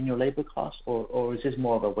in your labor costs, or is this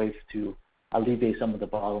more of a way to alleviate some of the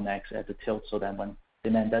bottlenecks at the tilt, so that when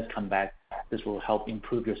demand does come back, this will help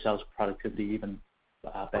improve your sales productivity even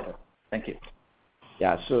better? Thank you.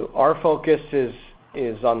 Yeah, so our focus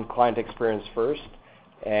is on client experience first,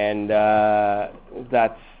 and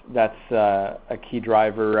that's a key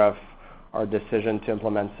driver of our decision to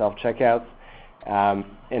implement self-checkouts.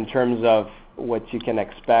 In terms of what you can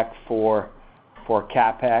expect for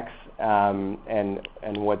CapEx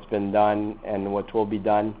and what's been done and what will be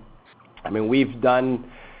done, I mean, we've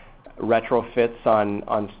done retrofits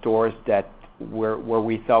on stores that where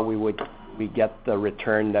we thought we get the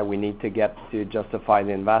return that we need to get to justify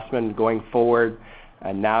the investment going forward.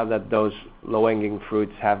 And now that those low-hanging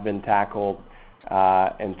fruits have been tackled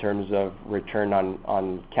in terms of return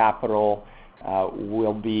on capital,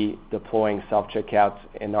 we'll be deploying self-checkouts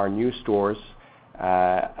in our new stores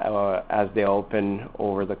as they open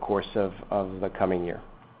over the course of the coming year.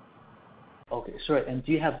 Okay, sorry. And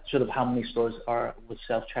do you have sort of how many stores are with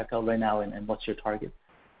self-checkout right now, and what's your target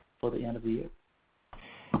for the end of the year?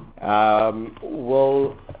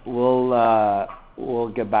 We'll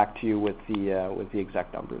get back to you with the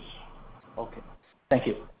exact numbers. Okay. Thank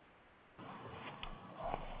you.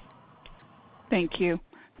 Thank you.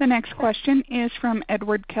 The next question is from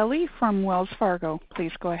Edward Kelly from Wells Fargo.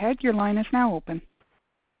 Please go ahead. Your line is now open.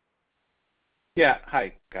 Yeah.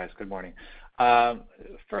 Hi, guys. Good morning.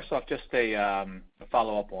 First off, just a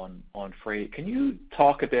follow-up on freight. Can you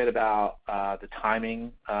talk a bit about the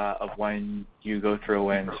timing of when you go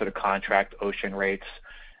through and sort of contract ocean rates?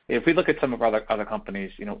 If we look at some of our other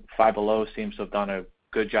companies, Five Below seems to have done a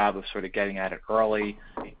good job of sort of getting at it early.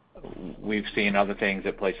 We've seen other things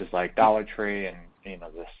at places like Dollar Tree, and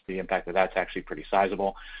the impact of that's actually pretty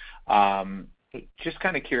sizable. Just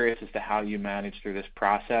kind of curious as to how you manage through this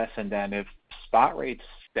process, and then if spot rates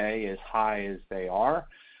stay as high as they are,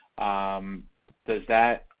 does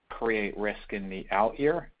that create risk in the out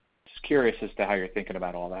year? Just curious as to how you're thinking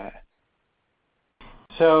about all that.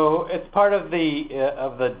 So it's part of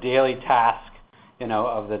the daily task,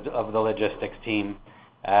 of the logistics team.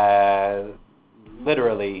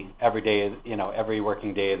 Literally every day, every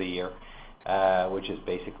working day of the year, which is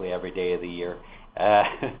basically every day of the year.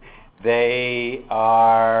 They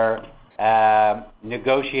are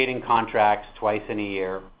negotiating contracts twice in a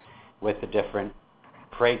year with the different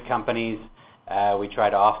freight companies. We try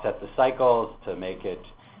to offset the cycles to make it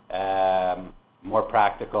more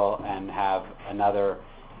practical and have another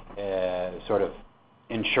sort of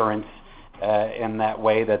insurance in that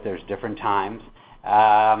way that there's different times.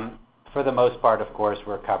 For the most part, of course,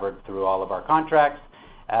 we're covered through all of our contracts,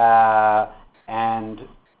 and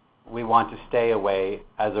we want to stay away,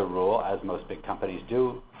 as a rule, as most big companies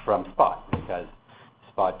do, from spot, because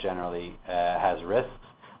spot generally has risks,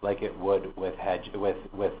 like it would with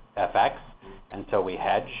FX, and so we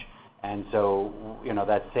hedge, and so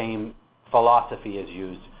that same philosophy is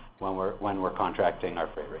used when we're contracting our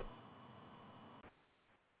freight rates.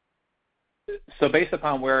 So based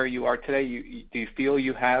upon where you are today, do you feel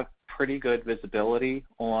you have pretty good visibility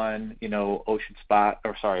on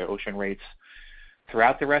ocean rates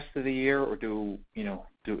throughout the rest of the year, or do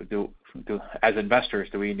as investors,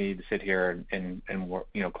 do we need to sit here and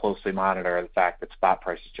closely monitor the fact that spot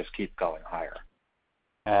prices just keep going higher?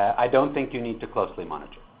 I don't think you need to closely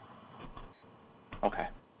monitor. Okay.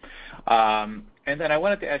 And then I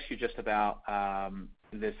wanted to ask you just about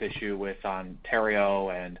this issue with Ontario,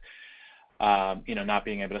 and not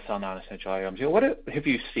being able to sell non-essential items. What have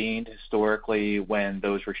you seen historically when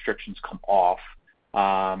those restrictions come off?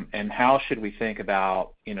 And how should we think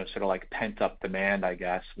about, sort of like pent-up demand, I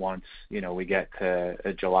guess, once, we get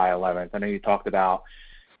to July 11th? I know you talked about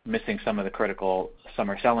missing some of the critical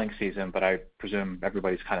summer selling season, but I presume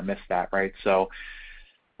everybody's kind of missed that, right? So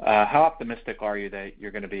how optimistic are you that you're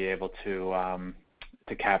going to be able to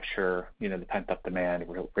capture, the pent-up demand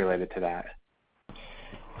related to that?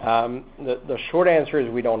 The short answer is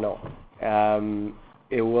we don't know.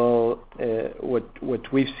 It will.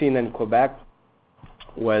 What we've seen in Quebec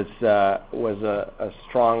was a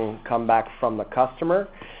strong comeback from the customer.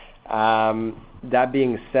 That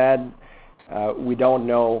being said, we don't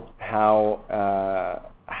know how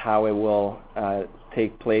it will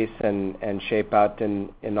take place and shape out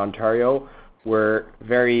in Ontario. We're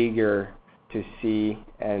very eager to see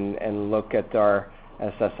and look at our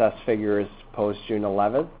SSS figures post June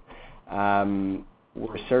 11th.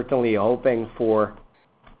 We're certainly hoping for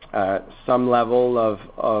some level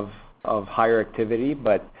of higher activity,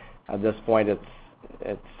 but at this point,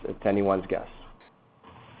 it's anyone's guess.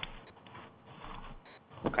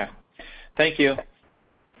 Okay. Thank you.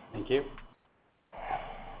 Thank you.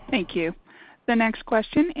 Thank you. The next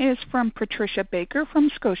question is from Patricia Baker from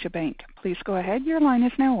Scotiabank. Please go ahead. Your line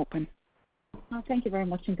is now open. Thank you very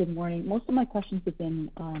much, and good morning. Most of my questions have been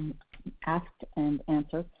asked and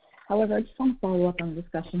answered. However, I just want to follow up on the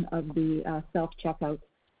discussion of the self-checkout.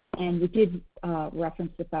 And you did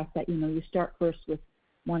reference the fact that, you start first with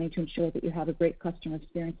wanting to ensure that you have a great customer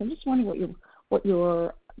experience. I'm just wondering what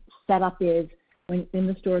your setup is when in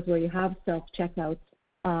the stores where you have self-checkouts.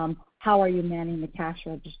 How are you manning the cash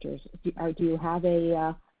registers? Do you have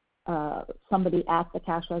somebody at the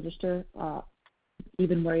cash register,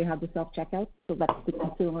 even where you have the self-checkout, so that the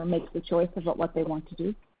consumer makes the choice about what they want to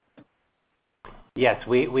do? Yes,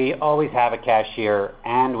 we always have a cashier,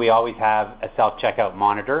 and we always have a self-checkout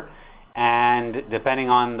monitor. And depending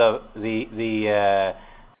on the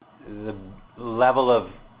level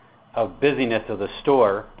of busyness of the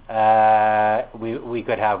store, we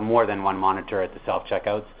could have more than one monitor at the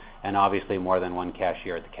self-checkouts, and obviously more than one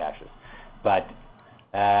cashier at the cashes. But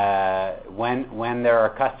when there are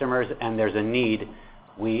customers and there's a need,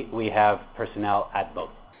 we have personnel at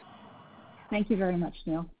both. Thank you very much,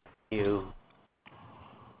 Neil. Thank you.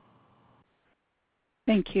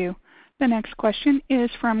 Thank you. The next question is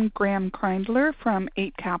from Graham Kreindler from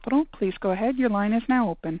 8 Capital. Please go ahead. Your line is now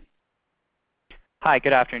open. Hi,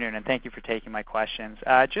 good afternoon, and thank you for taking my questions.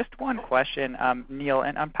 Just one question, Neil,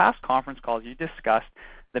 and on past conference calls, you discussed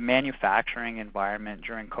the manufacturing environment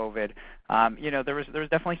during COVID. There was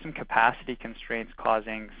definitely some capacity constraints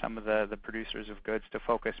causing some of the producers of goods to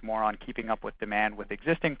focus more on keeping up with demand with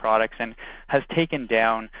existing products, and has taken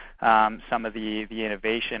down some of the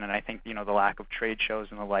innovation. And I think the lack of trade shows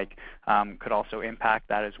and the like could also impact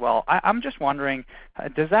that as well. I'm just wondering,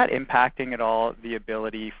 does that impacting at all the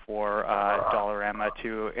ability for Dollarama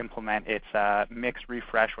to implement its mix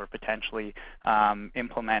refresh or potentially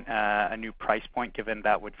implement a new price point, given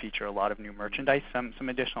that would feature a lot of new merchandise? Some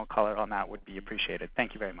additional color on that would be appreciated.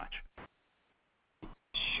 Thank you very much.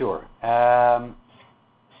 Sure.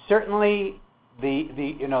 Certainly,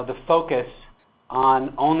 the focus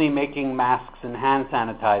on only making masks and hand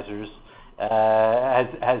sanitizers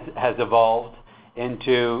has evolved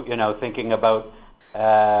into thinking about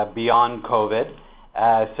beyond COVID.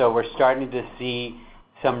 So we're starting to see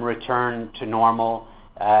some return to normal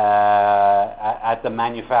at the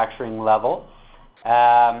manufacturing level.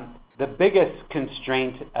 The biggest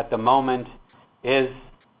constraint at the moment is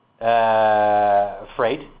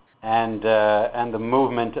freight and the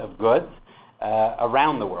movement of goods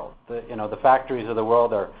around the world. The factories of the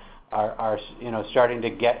world are starting to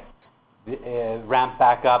get ramped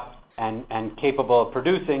back up and capable of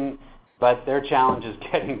producing, but their challenge is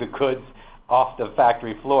getting the goods off the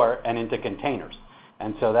factory floor and into containers.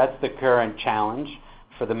 And so that's the current challenge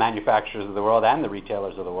for the manufacturers of the world and the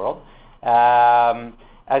retailers of the world.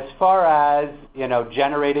 As far as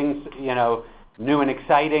generating new and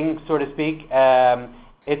exciting, so to speak,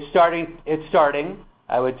 it's starting.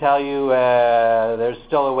 I would tell you there's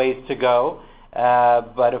still a ways to go,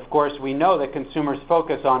 but of course we know that consumers'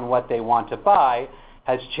 focus on what they want to buy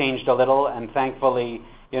has changed a little, and thankfully,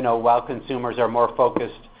 while consumers are more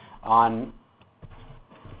focused on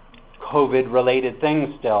COVID-related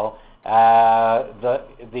things still,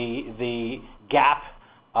 the gap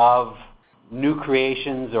of new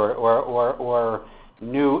creations or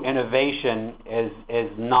new innovation is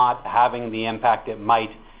not having the impact it might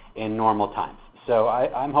in normal times. So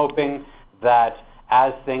I'm hoping that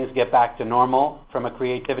as things get back to normal from a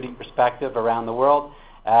creativity perspective around the world,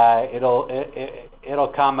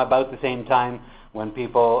 it'll come about the same time when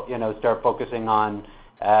people, start focusing on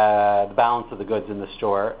the balance of the goods in the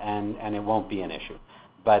store, and it won't be an issue.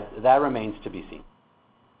 But that remains to be seen.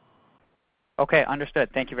 Okay, understood.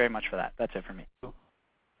 Thank you very much for that. That's it for me.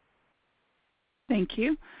 Thank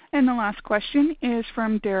you. And the last question is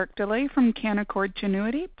from Derek Dley from Canaccord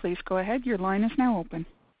Genuity. Please go ahead. Your line is now open.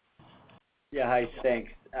 Yeah, hi,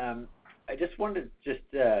 thanks. I just wanted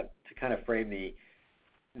to kind of frame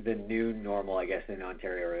the new normal, I guess, in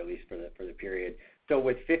Ontario, or at least for the period. So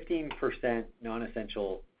with 15%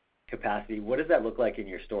 non-essential capacity, what does that look like in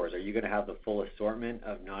your stores? Are you going to have the full assortment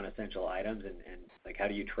of non-essential items, and like how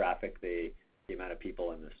do you traffic the amount of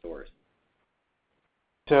people in the stores?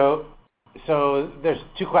 So there's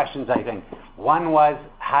two questions, I think. One was,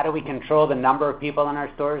 how do we control the number of people in our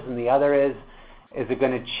stores? And the other is it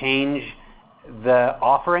going to change the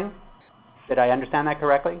offering? Did I understand that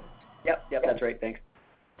correctly? Yep, that's right. Thanks.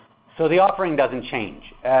 So the offering doesn't change.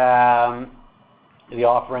 The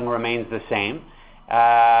offering remains the same.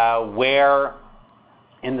 Where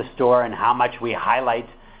in the store and how much we highlight,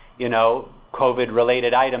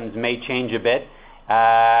 COVID-related items may change a bit.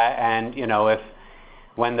 And, if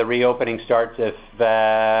when the reopening starts, if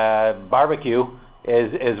barbecue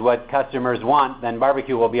is what customers want, then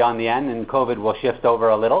barbecue will be on the end and COVID will shift over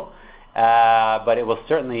a little. But it will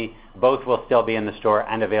certainly, both will still be in the store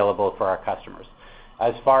and available for our customers.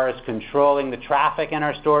 As far as controlling the traffic in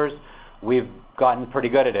our stores, we've gotten pretty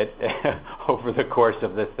good at it over the course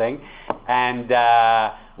of this thing. And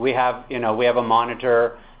we have a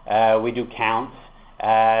monitor, we do counts.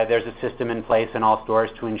 There's a system in place in all stores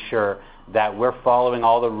to ensure that we're following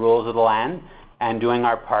all the rules of the land and doing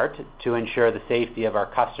our part to ensure the safety of our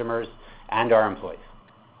customers and our employees.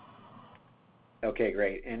 Okay,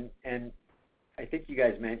 great. And I think you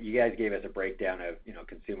guys gave us a breakdown of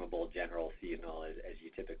consumable, general, seasonal, as you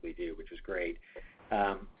typically do, which was great.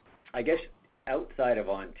 I guess outside of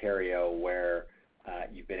Ontario, where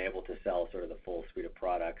you've been able to sell sort of the full suite of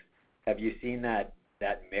products, have you seen that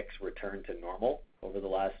mix return to normal over the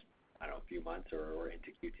last few months or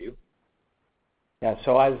into Q2? Yeah.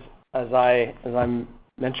 So as I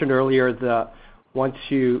mentioned earlier, once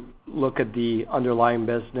you look at the underlying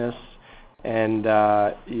business and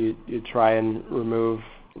you try and remove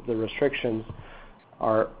the restrictions,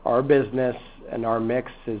 our business and our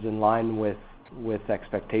mix is in line with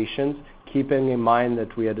expectations, keeping in mind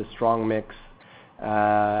that we had a strong mix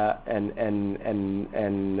and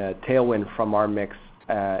tailwind from our mix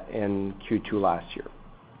in Q2 last year.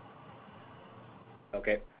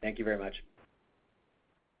 Okay, thank you very much.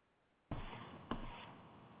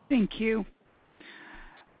 Thank you.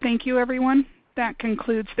 Thank you, everyone. That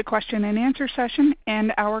concludes the question and answer session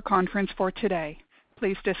and our conference for today.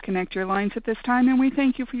 Please disconnect your lines at this time, and we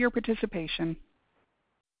thank you for your participation.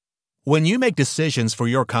 When you make decisions for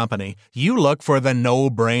your company, you look for the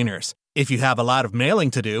no-brainers. If you have a lot of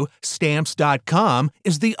mailing to do, Stamps.com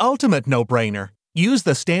is the ultimate no-brainer. Use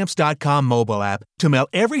the Stamps.com mobile app to mail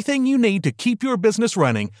everything you need to keep your business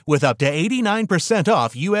running with up to 89%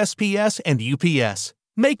 off USPS and UPS.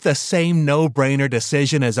 Make the same no-brainer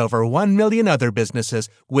decision as over 1 million other businesses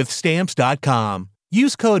with Stamps.com.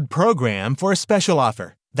 Use code PROGRAM for a special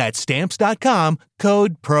offer. That's Stamps.com,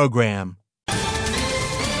 code PROGRAM.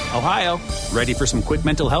 Ohio, ready for some quick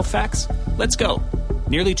mental health facts? Let's go.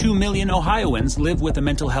 Nearly 2 million Ohioans live with a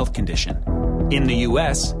mental health condition. In the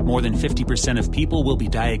U.S., more than 50% of people will be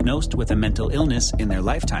diagnosed with a mental illness in their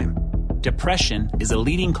lifetime. Depression is a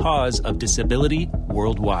leading cause of disability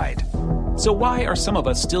worldwide. So why are some of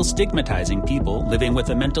us still stigmatizing people living with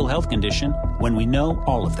a mental health condition when we know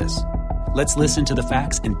all of this? Let's listen to the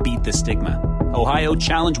facts and beat the stigma. Ohio,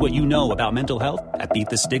 challenge what you know about mental health at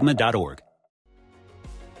beatthestigma.org.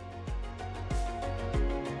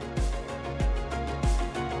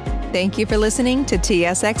 Thank you for listening to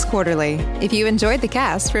TSX Quarterly. If you enjoyed the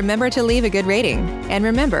cast, remember to leave a good rating. And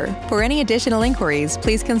remember, for any additional inquiries,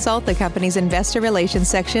 please consult the company's investor relations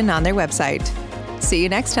section on their website. See you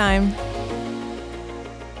next time.